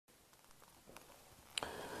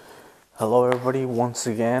Hello, everybody. Once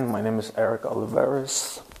again, my name is Eric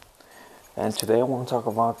Oliveris, and today I want to talk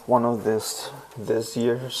about one of this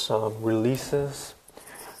year's releases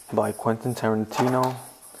by Quentin Tarantino,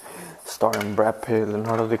 starring Brad Pitt,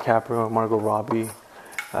 Leonardo DiCaprio, Margot Robbie,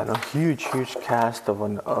 and a huge cast of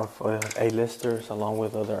A-listers, along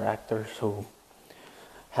with other actors who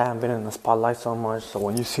haven't been in the spotlight so much. So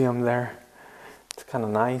when you see them there, it's kind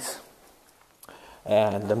of nice.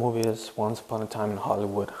 And the movie is Once Upon a Time in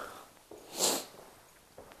Hollywood.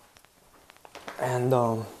 And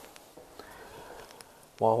while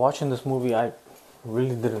watching this movie, I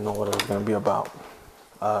really didn't know what it was going to be about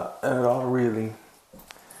at all, really.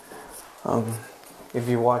 If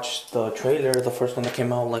you watch the trailer, the first one that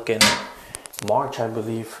came out like in March, I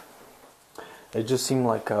believe, it just seemed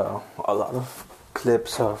like a lot of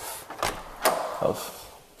clips of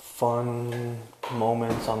fun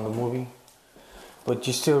moments on the movie, but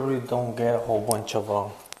you still really don't get a whole bunch of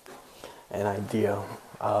an idea.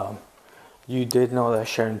 You did know that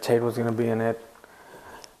Sharon Tate was going to be in it,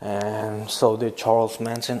 and so did Charles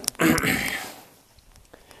Manson. But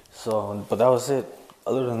that was it.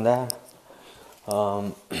 Other than that,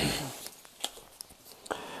 I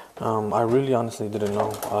really honestly didn't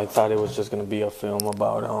know. I thought it was just going to be a film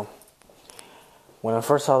about, when I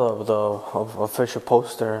first saw the official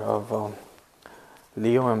poster of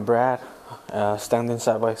Leo and Brad standing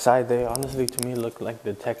side by side, they honestly to me looked like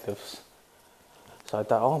detectives. So I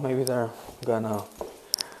thought, maybe it's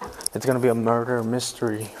gonna be a murder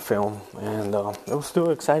mystery film, and it was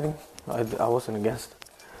still exciting. I wasn't against.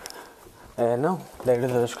 And no, later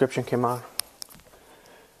the description came out.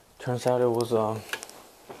 Turns out it was a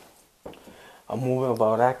movie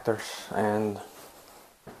about actors and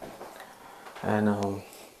a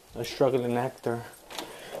struggling actor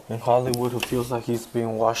in Hollywood who feels like he's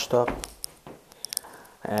being washed up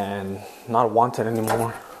and not wanted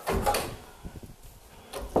anymore.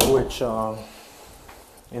 Which,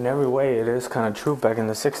 in every way, it is kind of true. Back in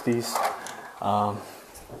the 60s,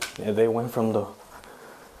 they went from the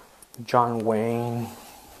John Wayne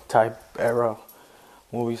type era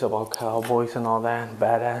movies about cowboys and all that,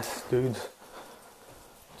 badass dudes,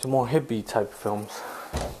 to more hippie type films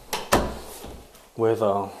with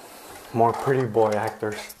more pretty boy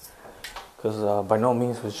actors. Because by no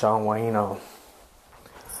means was John Wayne,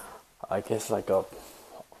 I guess, like a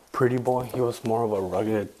pretty boy. He was more of a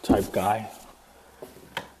rugged type guy,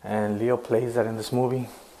 and Leo plays that in this movie,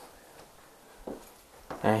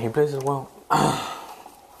 and he plays it well.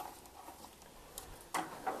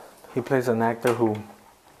 He plays an actor who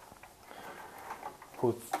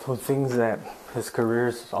thinks that his career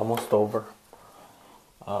is almost over.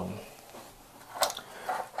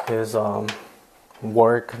 His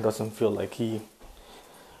work doesn't feel like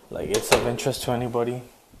it's of interest to anybody,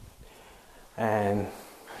 and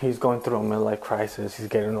he's going through a midlife crisis. He's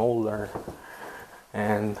getting older.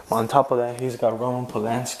 And on top of that, he's got Roman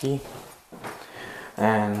Polanski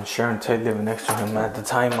and Sharon Tate living next to him. At the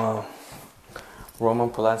time, Roman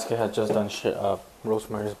Polanski had just done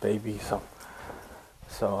Rosemary's Baby.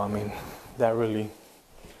 So I mean, that really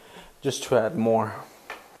just to add more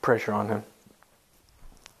pressure on him.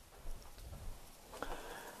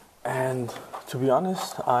 And to be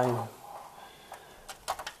honest,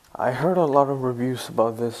 I heard a lot of reviews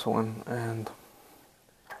about this one, and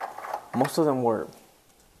most of them were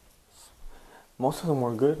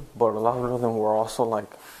good, but a lot of them were also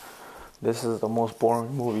like, this is the most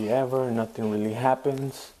boring movie ever, nothing really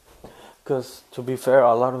happens. Because to be fair,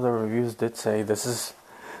 a lot of the reviews did say this is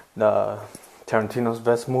the Tarantino's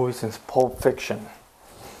best movie since Pulp Fiction.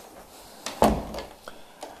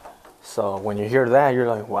 So when you hear that, you're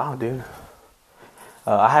like, wow, dude.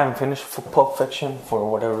 I haven't finished Pulp Fiction for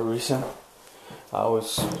whatever reason. I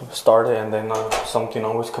always started and then something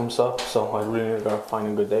always comes up, so I really gotta find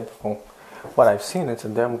a good day. From what I've seen, it's a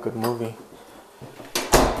damn good movie.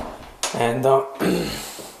 And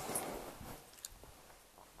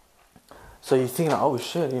so you think, oh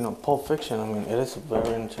shit, Pulp Fiction, I mean, it is a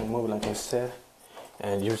very interesting movie, like I said.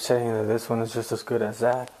 And you're saying that this one is just as good as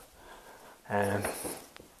that. And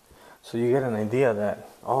so you get an idea that,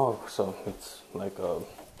 so it's like a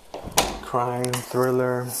crime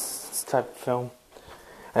thriller type film.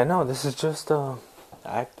 And no, this is just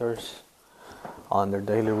actors on their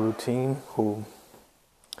daily routine who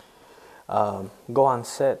go on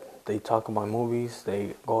set. They talk about movies.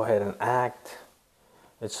 They go ahead and act.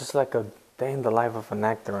 It's just like a day in the life of an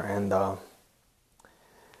actor. And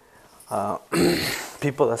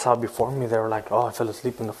people that saw before me, they were like, I fell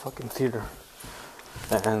asleep in the fucking theater.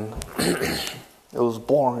 And it was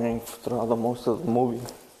boring throughout the most of the movie.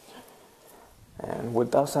 And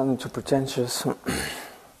without sounding too pretentious,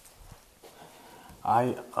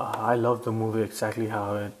 I love the movie exactly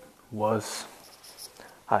how it was.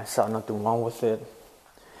 I saw nothing wrong with it.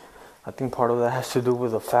 I think part of that has to do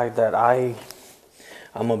with the fact that I'm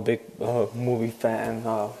a big movie fan.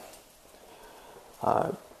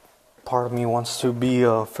 Part of me wants to be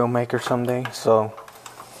a filmmaker someday, so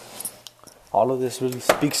all of this really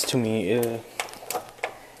speaks to me.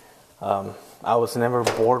 I was never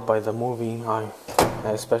bored by the movie. I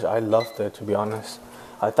loved it, to be honest.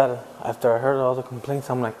 I thought after I heard all the complaints,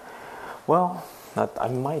 I'm like, well, I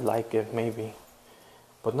might like it maybe,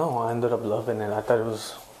 but no, I ended up loving it. I thought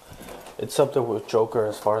it's up there with Joker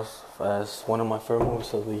as far as one of my favorite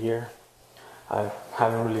movies of the year. I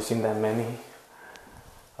haven't really seen that many.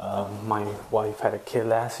 My wife had a kid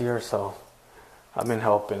last year, so I've been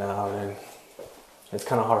helping out, and it's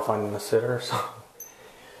kind of hard finding a sitter. So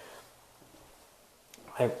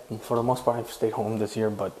for the most part, I've stayed home this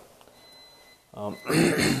year, but I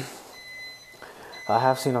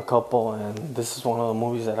have seen a couple, and this is one of the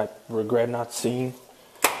movies that I regret not seeing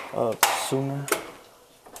sooner.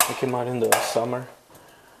 It came out in the summer,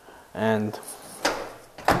 and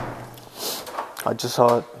I just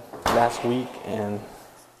saw it last week, and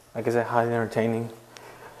like I said, highly entertaining.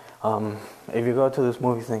 If you go to this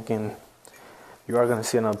movie thinking you are going to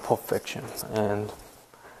see another Pulp Fiction, and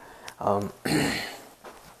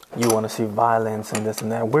you want to see violence and this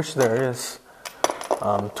and that, which there is,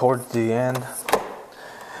 towards the end,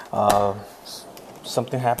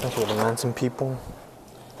 something happens with the Manson people,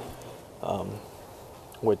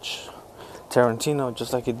 which Tarantino,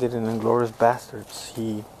 just like he did in Inglourious Bastards,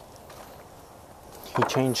 he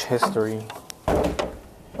changed history.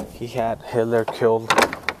 He had Hitler killed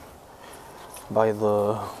by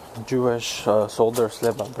the Jewish soldiers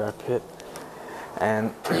led by Brad Pitt,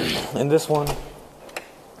 and in this one,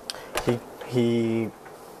 he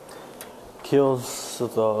kills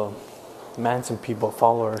the Manson people,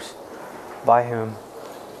 followers by him,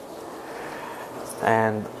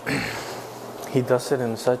 and he does it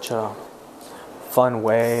in such a fun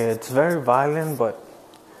way. It's very violent, but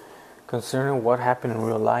considering what happened in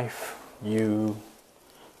real life, you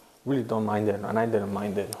really don't mind it, and I didn't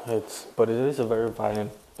mind it. But it is a very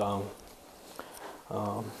violent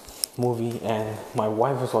movie, and my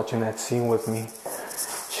wife was watching that scene with me.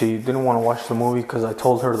 She didn't want to watch the movie because I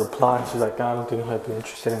told her the plot. She's like, I don't think I'd be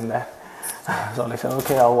interested in that. So I said,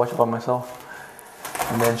 okay, I'll watch it by myself.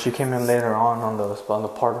 And then she came in later on the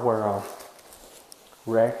part where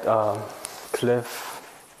Cliff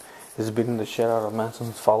is beating the shit out of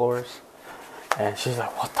Manson's followers, and she's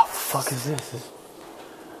like, what the fuck is this?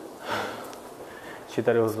 She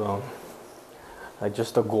thought it was like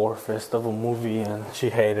just a gore fest of a movie, and she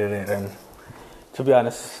hated it. And to be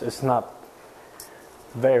honest, it's not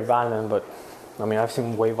very violent, but I mean, I've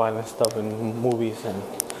seen way violent stuff in movies, and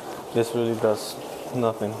this really does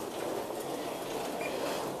nothing.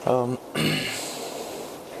 I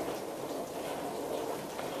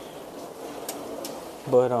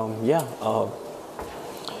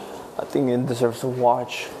think it deserves a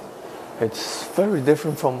watch. It's very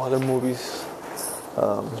different from other movies.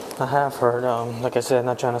 I have heard, like I said,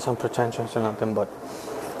 not trying to sound pretentious or nothing, but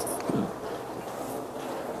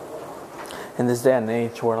in this day and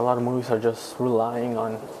age where a lot of movies are just relying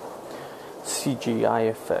on CGI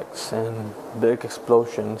effects and big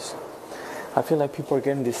explosions, I feel like people are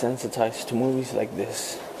getting desensitized to movies like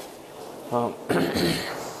this.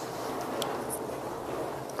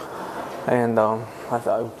 And I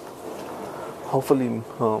thought hopefully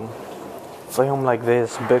film like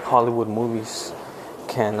this, big Hollywood movies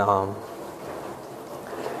can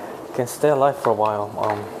stay alive for a while.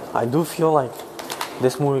 I do feel like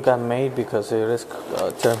this movie got made because it is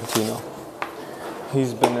Tarantino.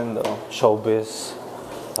 He's been in the showbiz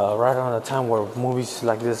right around the time where movies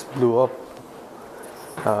like this blew up,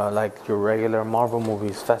 like your regular Marvel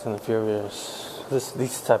movies, Fast and the Furious,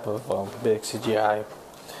 these type of big CGI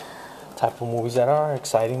type of movies that are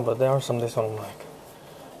exciting, but there are some days when I'm like,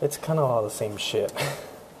 it's kind of all the same shit.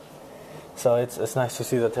 So it's nice to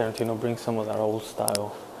see that Tarantino brings some of that old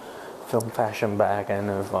style film fashion back, and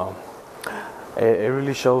it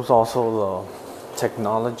really shows also the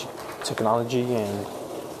technology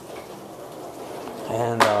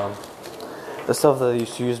and the stuff that they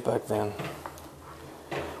used to use back then,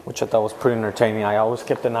 which I thought was pretty entertaining. I always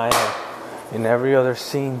kept an eye out in every other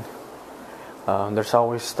scene. There's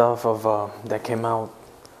always stuff of that came out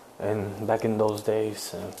back in those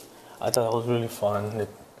days, and I thought it was really fun.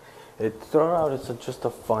 Throughout, it's just a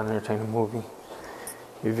fun, entertaining movie.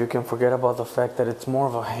 If you can forget about the fact that it's more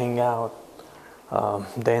of a hangout,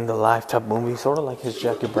 day in the life type movie, sort of like his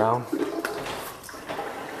Jackie Brown.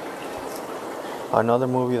 Another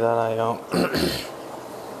movie that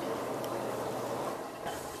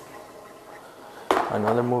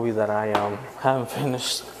Another movie that I haven't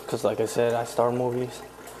finished, because like I said, I start movies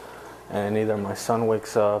and either my son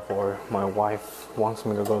wakes up or my wife wants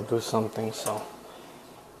me to go do something. So,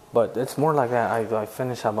 but it's more like that. I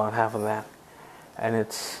finish about half of that, and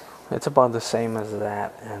it's about the same as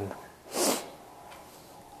that, and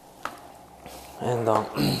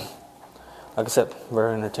like I said,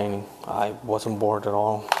 very entertaining. I wasn't bored at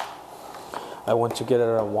all. I went to get it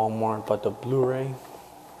at Walmart, but the Blu-ray,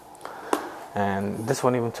 and this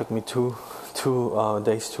one even took me two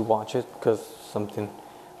days to watch it because something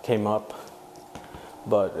came up.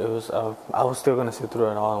 But it was I was still gonna sit through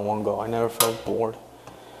it all in one go. I never felt bored.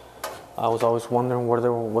 I was always wondering what they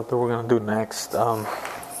were gonna do next.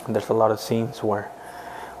 There's a lot of scenes where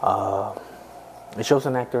it shows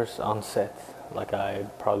an actors on set, like I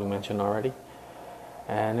probably mentioned already,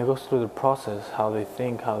 and it goes through the process, how they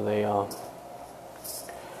think, how they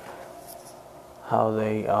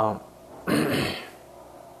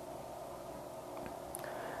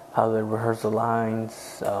how they rehearse the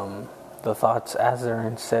lines, the thoughts as they're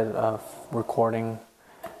instead of recording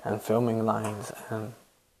and filming lines, and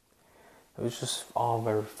it was just all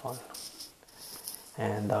very fun.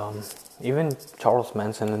 And even Charles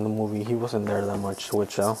Manson in the movie, he wasn't there that much,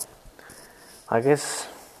 which I guess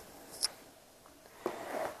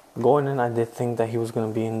going in, I did think that he was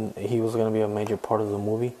gonna be a major part of the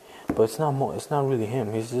movie, but it's not really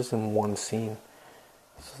him. He's just in one scene.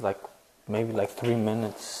 It's like maybe like 3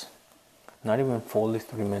 minutes, not even fully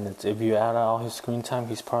 3 minutes. If you add all his screen time,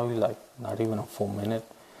 he's probably like not even a full minute.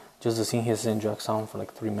 Just the scene his in drags on for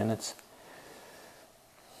like 3 minutes.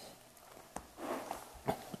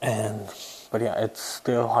 But yeah, it's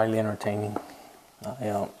still highly entertaining.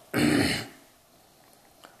 I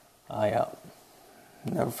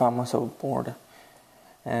never found myself bored.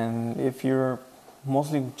 And if you're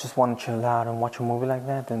mostly just want to chill out and watch a movie like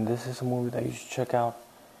that, then this is a movie that you should check out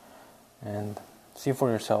and see for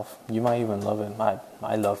yourself. You might even love it.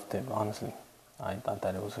 I loved it, honestly. I thought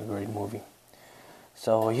that it was a great movie.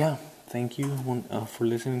 So yeah, thank you for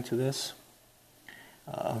listening to this.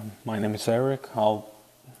 My name is Eric. I'll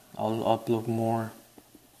upload more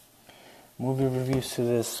movie reviews to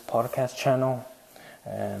this podcast channel,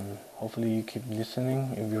 and hopefully you keep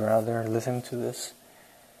listening if you're out there listening to this.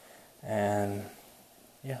 And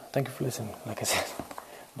yeah, thank you for listening. Like I said,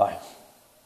 bye.